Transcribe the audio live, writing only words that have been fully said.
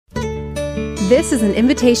This is an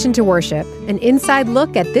invitation to worship, an inside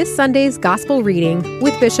look at this Sunday's gospel reading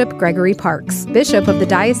with Bishop Gregory Parkes, Bishop of the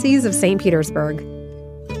Diocese of St. Petersburg.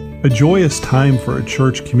 A joyous time for a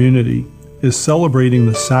church community is celebrating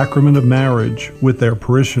the sacrament of marriage with their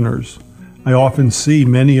parishioners. I often see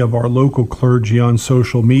many of our local clergy on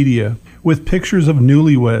social media with pictures of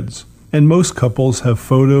newlyweds, and most couples have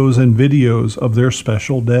photos and videos of their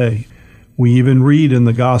special day. We even read in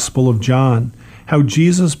the Gospel of John how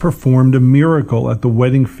Jesus performed a miracle at the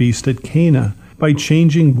wedding feast at Cana by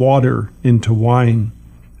changing water into wine.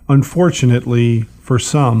 Unfortunately, for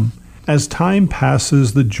some, as time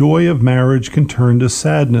passes, the joy of marriage can turn to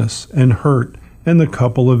sadness and hurt, and the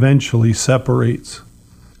couple eventually separates.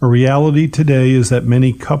 A reality today is that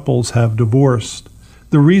many couples have divorced.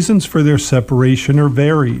 The reasons for their separation are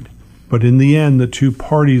varied, but in the end, the two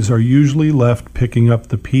parties are usually left picking up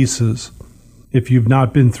the pieces. If you've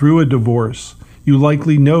not been through a divorce, you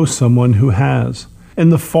likely know someone who has,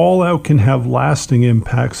 and the fallout can have lasting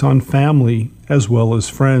impacts on family as well as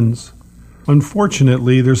friends.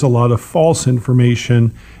 Unfortunately, there's a lot of false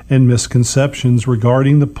information and misconceptions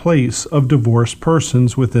regarding the place of divorced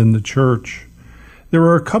persons within the church. There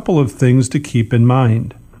are a couple of things to keep in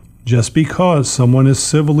mind. Just because someone is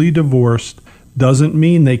civilly divorced doesn't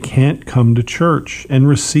mean they can't come to church and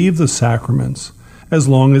receive the sacraments, as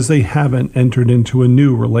long as they haven't entered into a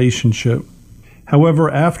new relationship.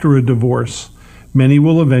 However, after a divorce, many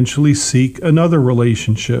will eventually seek another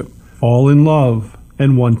relationship, fall in love,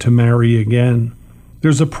 and want to marry again.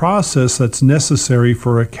 There's a process that's necessary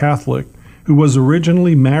for a Catholic who was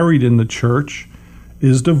originally married in the church,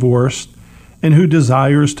 is divorced, and who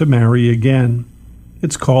desires to marry again.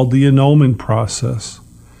 It's called the annulment process.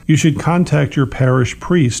 You should contact your parish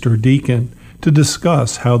priest or deacon to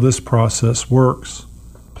discuss how this process works.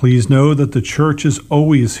 Please know that the church is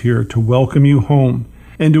always here to welcome you home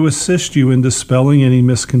and to assist you in dispelling any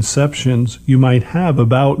misconceptions you might have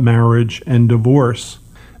about marriage and divorce.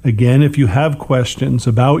 Again, if you have questions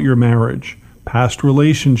about your marriage, past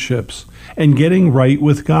relationships, and getting right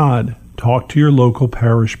with God, talk to your local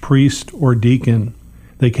parish priest or deacon.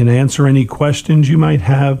 They can answer any questions you might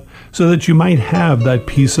have so that you might have that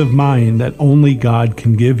peace of mind that only God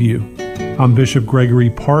can give you. I'm Bishop Gregory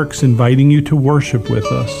Parkes, inviting you to worship with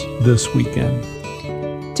us this weekend.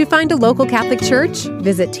 To find a local Catholic church,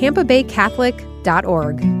 visit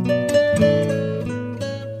tampabaycatholic.org.